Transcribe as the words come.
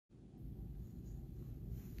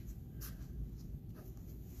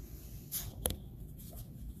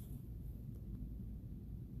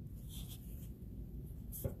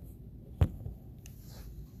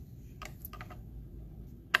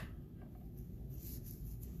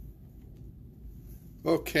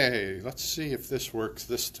Okay, let's see if this works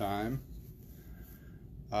this time.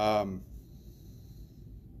 Um,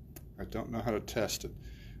 I don't know how to test it.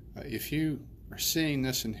 If you are seeing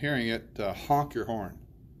this and hearing it, honk your horn.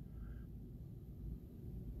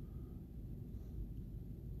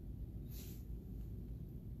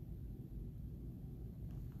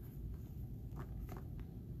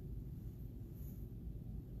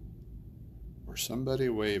 Or somebody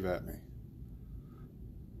wave at me.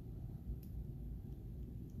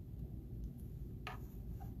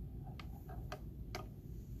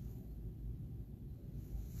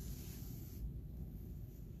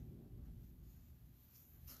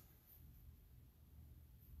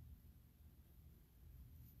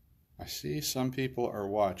 I see some people are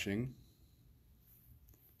watching,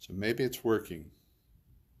 so maybe it's working.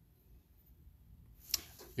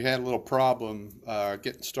 We had a little problem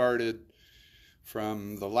getting started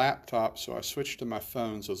from the laptop, so I switched to my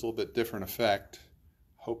phone, so it's a little bit different effect.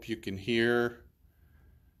 Hope you can hear.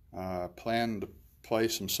 Plan to play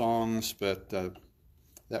some songs, but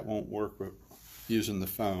that won't work with using the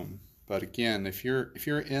phone. But again, if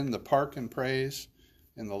you're in the Park and Praise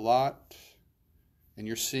in the lot and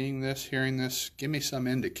you're seeing this, hearing this, give me some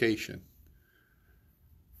indication.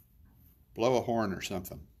 Blow a horn or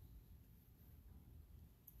something.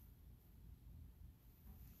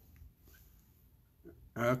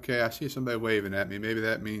 Okay, I see somebody waving at me. Maybe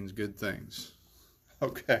that means good things.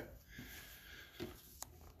 Okay.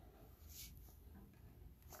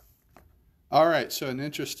 All right, so an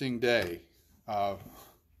interesting day.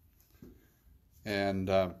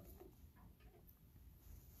 And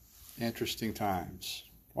interesting times.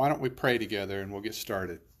 Why don't we pray together and we'll get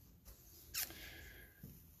started.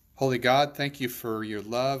 Holy God, thank you for your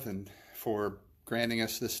love and for granting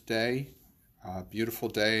us this day, a beautiful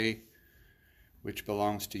day which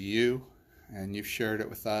belongs to you, and you've shared it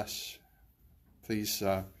with us. Please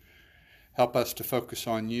help us to focus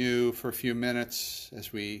on you for a few minutes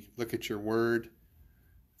as we look at your word.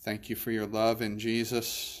 Thank you for your love in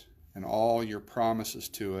Jesus and all your promises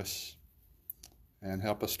to us, and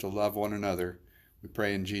help us to love one another. We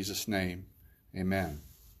pray in Jesus' name. Amen.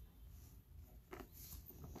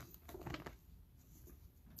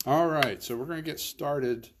 All right, so we're going to get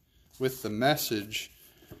started with the message.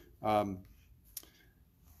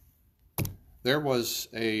 There was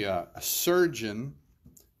a surgeon,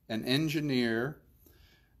 an engineer,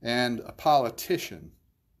 and a politician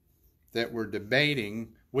that were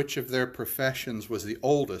debating which of their professions was the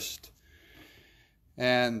oldest.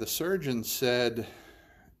 And the surgeon said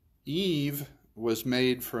Eve was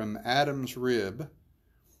made from Adam's rib,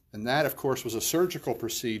 and that, of course, was a surgical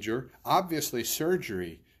procedure. Obviously,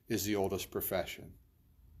 surgery is the oldest profession.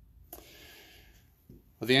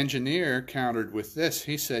 Well, the engineer countered with this.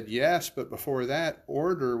 He said, yes, but before that,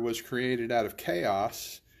 order was created out of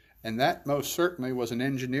chaos, and that most certainly was an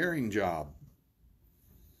engineering job.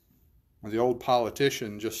 Well, the old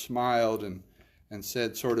politician just smiled and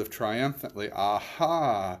said sort of triumphantly,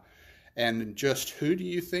 aha, and just who do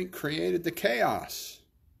you think created the chaos?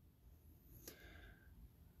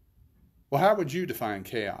 Well, how would you define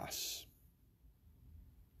chaos?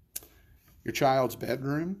 Your child's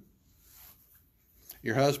bedroom?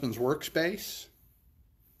 Your husband's workspace?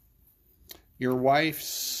 Your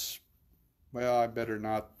wife's, well, I better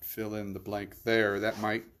not fill in the blank there. That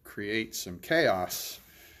might create some chaos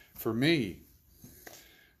for me.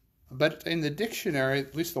 But in the dictionary,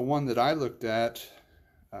 at least the one that I looked at,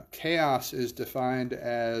 chaos is defined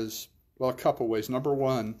as, well, a couple ways. Number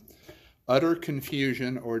one, utter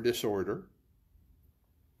confusion or disorder.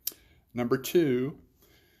 Number two,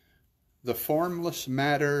 the formless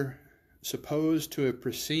matter supposed to have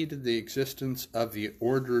preceded the existence of the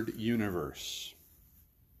ordered universe.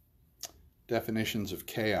 Definitions of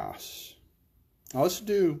chaos. Now let's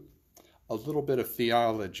do a little bit of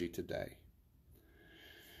theology today.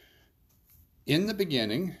 In the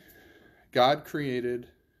beginning, God created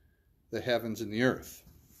the heavens and the earth.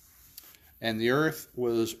 And the earth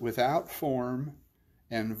was without form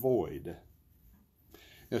and void.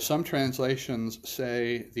 Now, some translations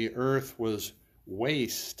say the earth was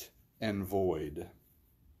waste and void.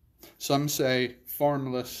 Some say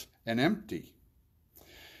formless and empty.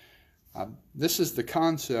 This is the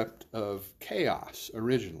concept of chaos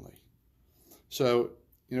originally. So,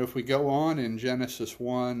 if we go on in Genesis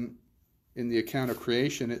 1, in the account of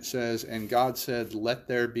creation, it says, and God said, let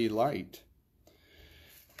there be light.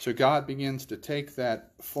 So God begins to take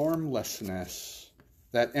that formlessness,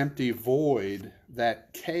 that empty void,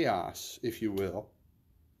 that chaos, if you will,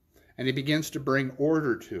 and he begins to bring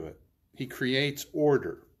order to it. He creates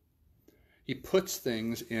order. He puts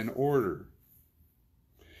things in order.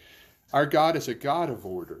 Our God is a God of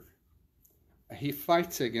order. He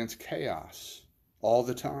fights against chaos all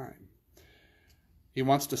the time. He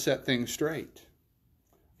wants to set things straight.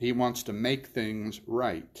 He wants to make things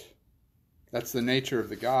right. That's the nature of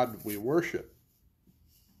the God we worship.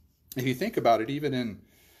 If you think about it, even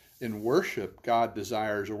in worship, God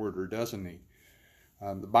desires order, doesn't he?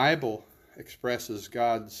 The Bible expresses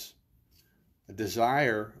God's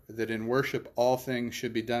desire that in worship all things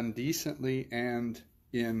should be done decently and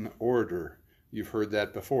in order. You've heard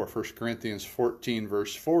that before, 1 Corinthians 14,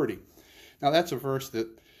 verse 40. Now that's a verse that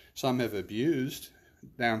some have abused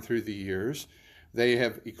down through the years. They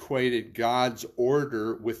have equated God's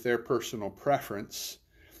order with their personal preference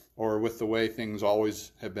or with the way things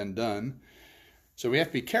always have been done. So we have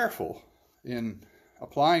to be careful in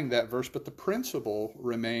applying that verse, but the principle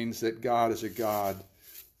remains that God is a God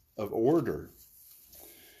of order.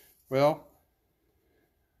 Well,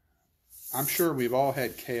 I'm sure we've all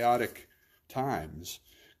had chaotic times,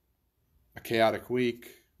 a chaotic week,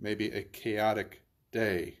 maybe a chaotic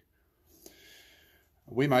day.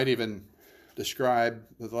 We might even describe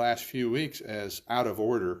the last few weeks as out of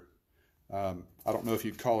order. I don't know if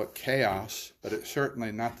you'd call it chaos, but it's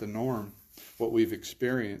certainly not the norm, what we've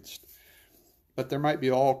experienced. But there might be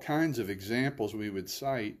all kinds of examples we would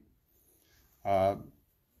cite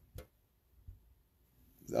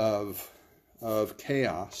of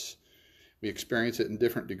chaos. We experience it in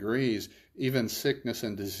different degrees. Even sickness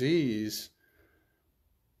and disease,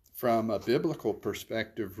 from a biblical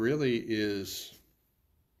perspective, really is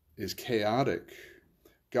chaotic.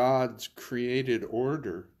 God's created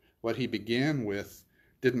order, what he began with,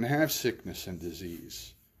 didn't have sickness and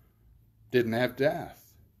disease, didn't have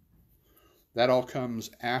death. That all comes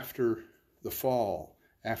after the fall,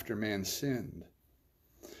 after man sinned.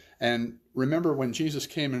 And remember, when Jesus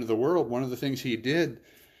came into the world, one of the things he did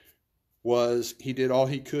was he did all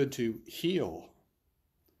he could to heal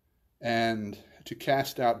and to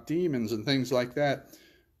cast out demons and things like that,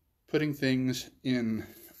 putting things in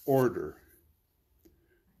order.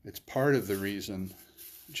 It's part of the reason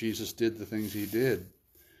Jesus did the things he did.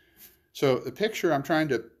 So the picture I'm trying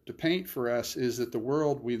to paint for us is that the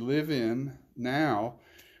world we live in now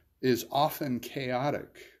is often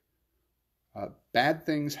chaotic. Bad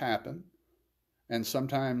things happen, and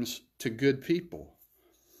sometimes to good people.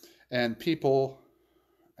 And people,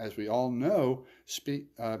 as we all know,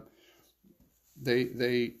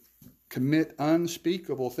 they commit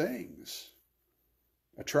unspeakable things,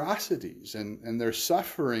 atrocities, and there's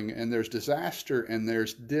suffering, and there's disaster, and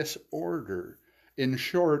there's disorder. In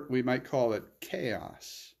short, we might call it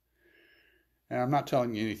chaos. And I'm not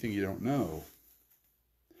telling you anything you don't know.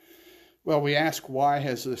 Well, we ask, why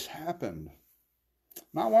has this happened?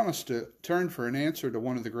 And I want us to turn for an answer to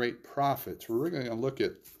one of the great prophets. We're going to look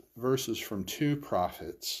at verses from two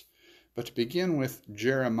prophets. But to begin with,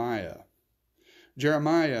 Jeremiah.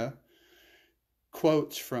 Jeremiah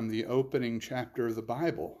quotes from the opening chapter of the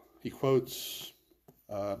Bible. He quotes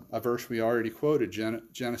a verse we already quoted,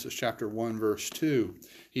 Genesis chapter 1, verse 2.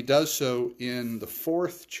 He does so in the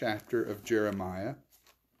 4th chapter of Jeremiah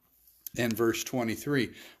and verse 23. I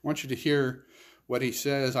want you to hear what he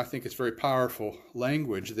says. I think it's very powerful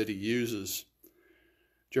language that he uses.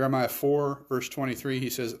 Jeremiah 4, verse 23, he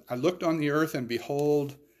says, I looked on the earth, and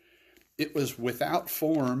behold, it was without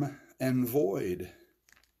form and void.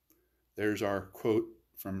 There's our quote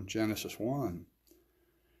from Genesis 1.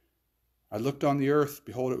 I looked on the earth,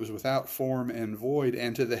 behold, it was without form and void,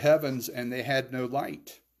 and to the heavens, and they had no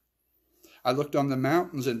light. I looked on the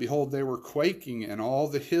mountains, and behold, they were quaking, and all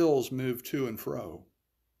the hills moved to and fro.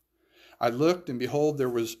 I looked, and behold, there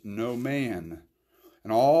was no man,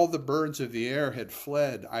 and all the birds of the air had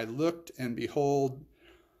fled. I looked, and behold,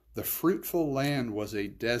 the fruitful land was a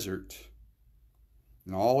desert,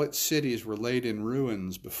 and all its cities were laid in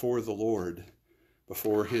ruins before the Lord,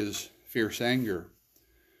 before his fierce anger.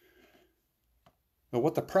 But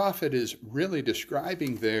what the prophet is really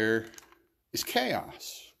describing there is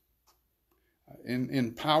chaos.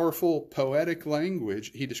 In powerful poetic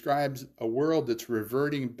language, he describes a world that's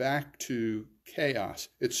reverting back to chaos.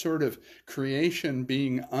 It's sort of creation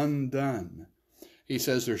being undone. He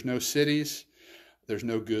says there's no cities, there's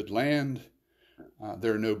no good land,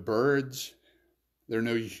 there are no birds, there are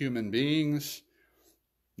no human beings,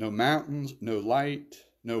 no mountains, no light,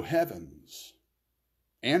 no heavens,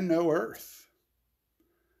 and no earth.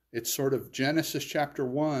 It's sort of Genesis chapter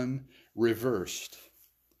 1 reversed.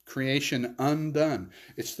 Creation undone.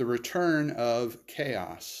 It's the return of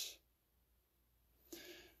chaos.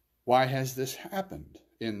 Why has this happened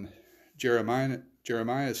in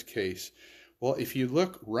Jeremiah's case? Well, if you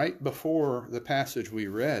look right before the passage we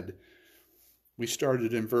read, We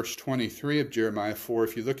started in verse 23 of Jeremiah 4.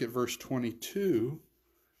 If you look at verse 22,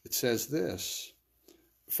 it says this,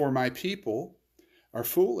 "For my people are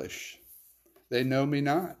foolish. They know me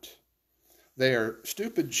not. They are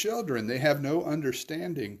stupid children. They have no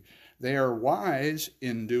understanding. They are wise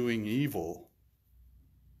in doing evil.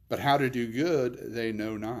 But how to do good they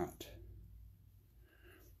know not."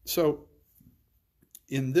 So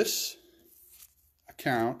in this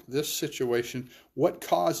account, this situation, what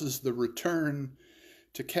causes the return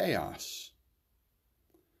to chaos?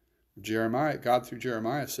 God through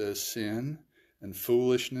Jeremiah says sin and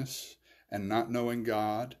foolishness and not knowing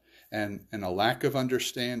God and a lack of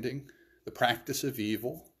understanding, the practice of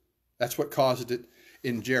evil. That's what caused it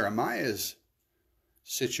in Jeremiah's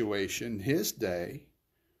situation, his day.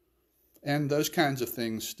 And those kinds of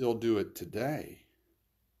things still do it today.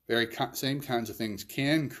 Same kinds of things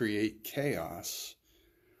can create chaos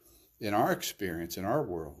in our experience, in our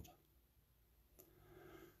world.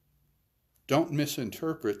 Don't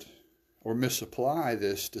misinterpret or misapply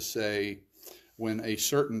this to say when a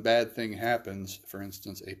certain bad thing happens, for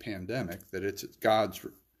instance, a pandemic, that it's God's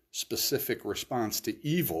specific response to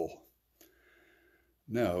evil.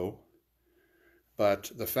 No.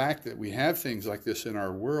 But the fact that we have things like this in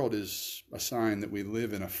our world is a sign that we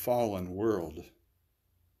live in a fallen world.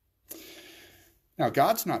 Now,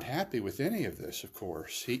 God's not happy with any of this, of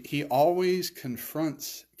course. He always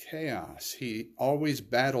confronts chaos. He always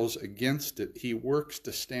battles against it. He works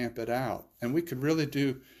to stamp it out. And we could really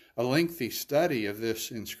do a lengthy study of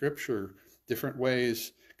this in Scripture, different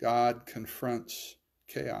ways God confronts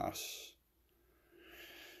chaos.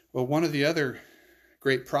 Well, one of the other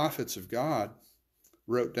great prophets of God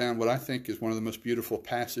wrote down what I think is one of the most beautiful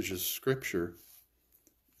passages of Scripture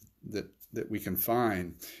that we can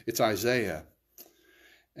find. It's Isaiah.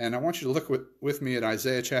 And I want you to look with me at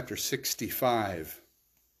Isaiah chapter 65.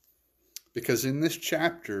 Because in this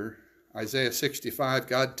chapter, Isaiah 65,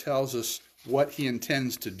 God tells us what he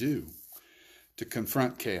intends to do to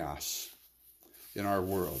confront chaos in our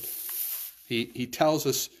world. He tells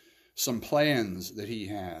us some plans that he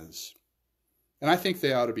has. And I think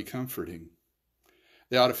they ought to be comforting.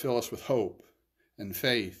 They ought to fill us with hope and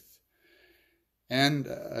faith and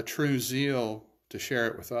a true zeal to share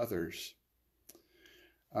it with others.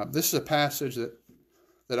 This is a passage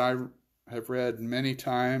that I have read many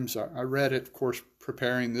times. I read it, of course,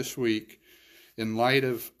 preparing this week in light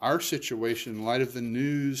of our situation, in light of the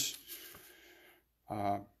news,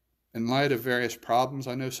 in light of various problems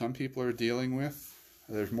I know some people are dealing with.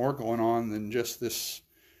 There's more going on than just this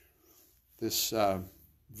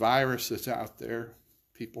virus that's out there.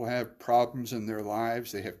 People have problems in their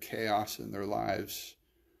lives. They have chaos in their lives.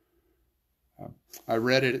 I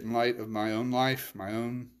read it in light of my own life, my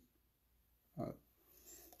own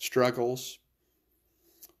struggles.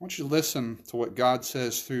 I want you to listen to what God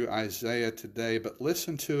says through Isaiah today, but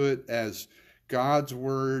listen to it as God's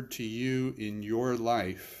word to you in your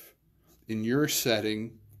life, in your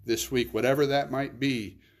setting this week, whatever that might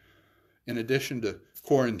be, in addition to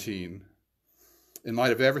quarantine, in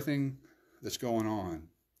light of everything that's going on.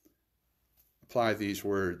 Apply these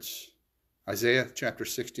words. Isaiah chapter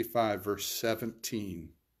 65, verse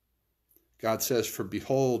 17. God says, "For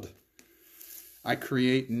behold, I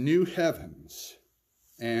create new heavens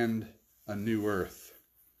and a new earth.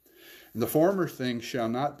 And the former things shall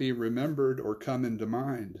not be remembered or come into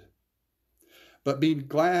mind. But be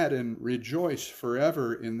glad and rejoice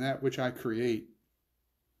forever in that which I create.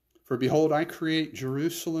 For behold, I create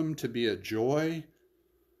Jerusalem to be a joy,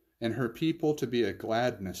 and her people to be a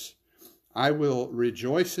gladness. I will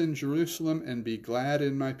rejoice in Jerusalem and be glad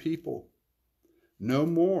in my people. No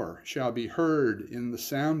more shall be heard in the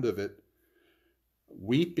sound of it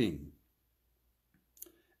weeping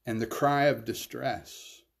and the cry of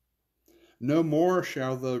distress. No more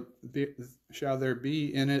shall there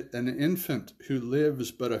be in it an infant who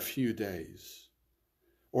lives but a few days,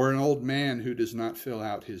 or an old man who does not fill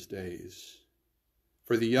out his days.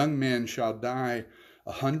 For the young man shall die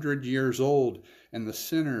 100 years old, and the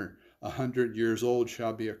sinner 100 years old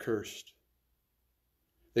shall be accursed.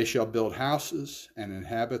 They shall build houses and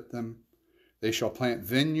inhabit them. They shall plant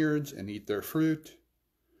vineyards and eat their fruit.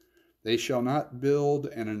 They shall not build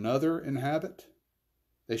and another inhabit.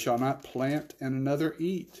 They shall not plant and another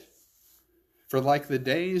eat. For like the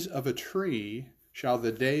days of a tree shall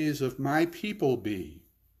the days of my people be.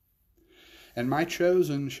 And my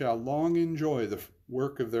chosen shall long enjoy the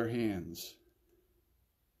work of their hands.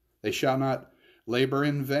 They shall not labor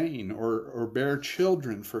in vain or bear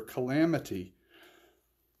children for calamity.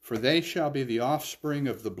 For they shall be the offspring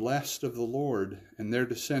of the blessed of the Lord, and their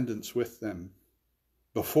descendants with them.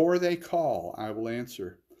 Before they call, I will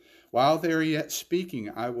answer. While they are yet speaking,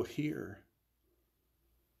 I will hear.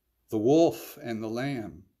 The wolf and the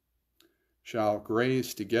lamb shall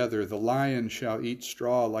graze together. The lion shall eat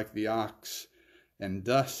straw like the ox, and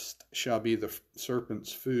dust shall be the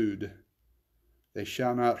serpent's food. They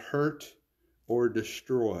shall not hurt or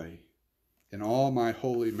destroy in all my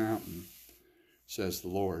holy mountain, says the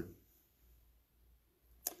Lord.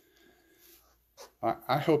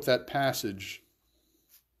 I hope that passage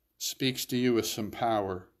speaks to you with some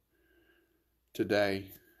power today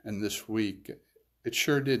and this week. It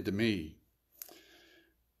sure did to me.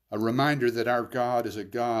 A reminder that our God is a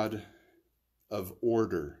God of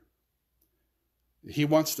order. He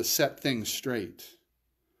wants to set things straight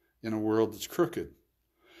in a world that's crooked.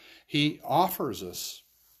 He offers us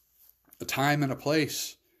a time and a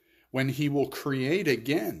place when he will create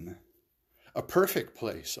again a perfect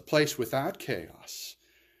place, a place without chaos,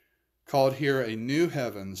 called here a new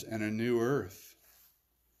heavens and a new earth.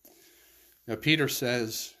 Now, Peter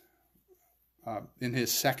says in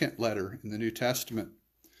his second letter in the New Testament,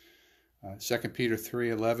 2 Peter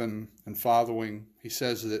 3:11 and following, he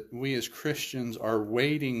says that we as Christians are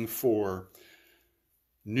waiting for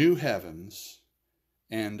new heavens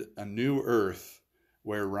and a new earth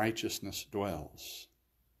where righteousness dwells.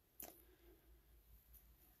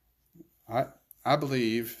 I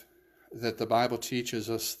believe that the Bible teaches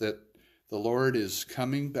us that the Lord is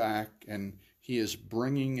coming back and he is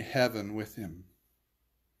bringing heaven with him.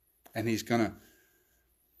 And he's going to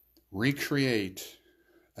recreate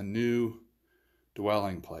a new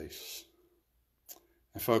dwelling place.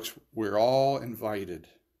 And folks, we're all invited.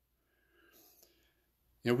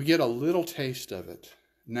 You know, we get a little taste of it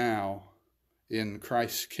now in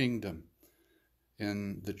Christ's kingdom,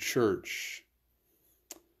 in the church.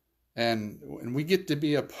 And we get to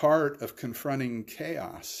be a part of confronting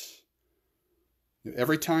chaos.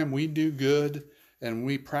 Every time we do good and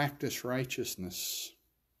we practice righteousness,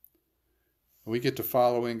 we get to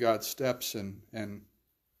follow in God's steps and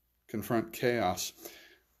confront chaos.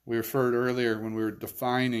 We referred earlier when we were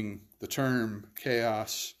defining the term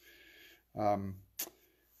chaos.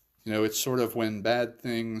 It's sort of when bad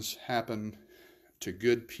things happen to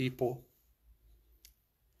good people.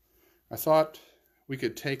 I thought we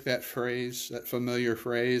could take that phrase, that familiar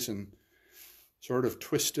phrase, and sort of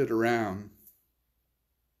twist it around.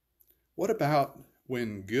 What about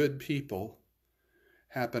when good people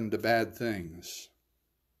happen to bad things?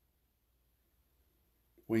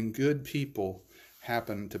 When good people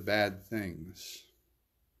happen to bad things.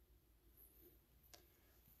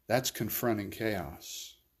 That's confronting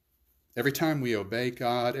chaos. Every time we obey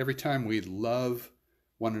God, every time we love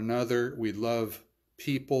one another, we love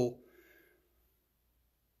people,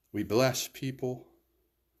 we bless people,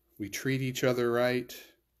 we treat each other right,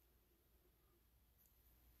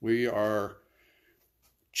 we are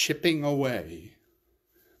chipping away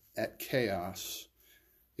at chaos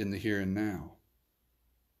in the here and now.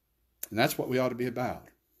 And that's what we ought to be about.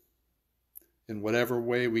 In whatever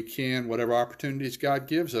way we can, whatever opportunities God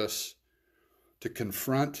gives us to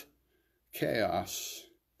confront chaos,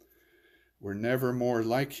 we're never more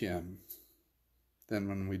like him than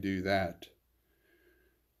when we do that.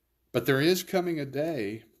 But there is coming a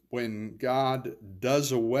day when God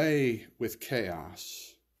does away with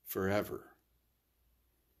chaos forever.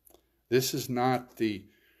 This is not the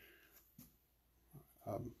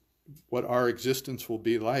what our existence will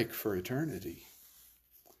be like for eternity.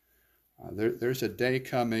 There's a day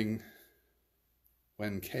coming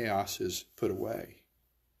when chaos is put away.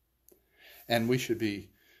 And we should be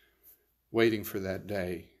waiting for that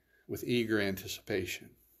day with eager anticipation.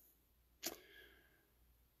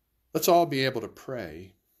 Let's all be able to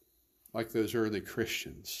pray like those early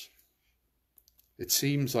Christians. It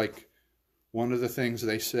seems like one of the things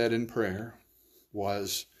they said in prayer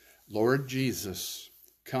was, Lord Jesus,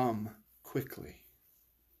 come quickly.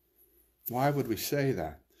 Why would we say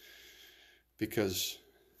that? Because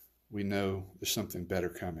we know there's something better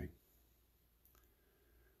coming.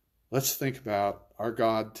 Let's think about our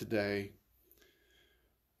God today,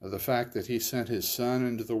 the fact that he sent his Son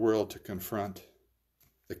into the world to confront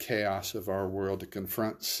the chaos of our world, to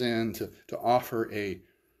confront sin, to offer a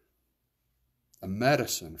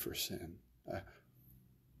medicine for sin,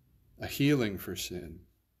 a healing for sin.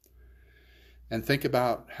 And think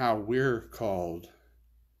about how we're called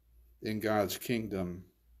in God's kingdom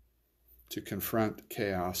to confront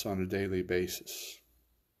chaos on a daily basis.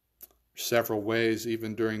 Several ways,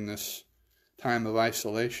 even during this time of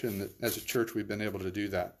isolation, that as a church we've been able to do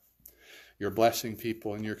that. You're blessing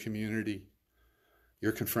people in your community.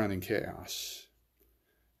 You're confronting chaos.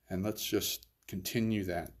 And let's just continue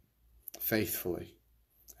that faithfully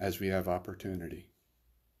as we have opportunity.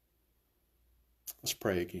 Let's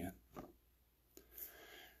pray again.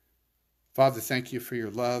 Father, thank you for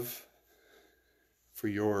your love, for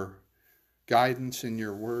your guidance in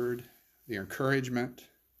your word, the encouragement.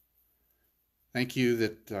 Thank you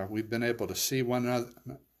that we've been able to see one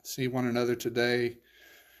another today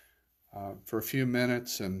for a few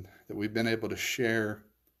minutes, and that we've been able to share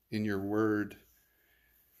in your word,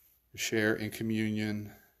 share in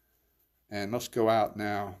communion. And let's go out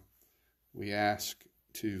now. We ask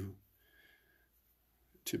to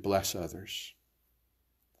bless others.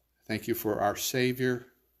 Thank you for our Savior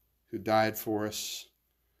who died for us,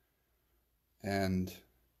 and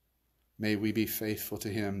may we be faithful to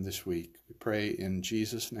him this week. We pray in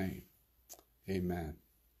Jesus' name. Amen.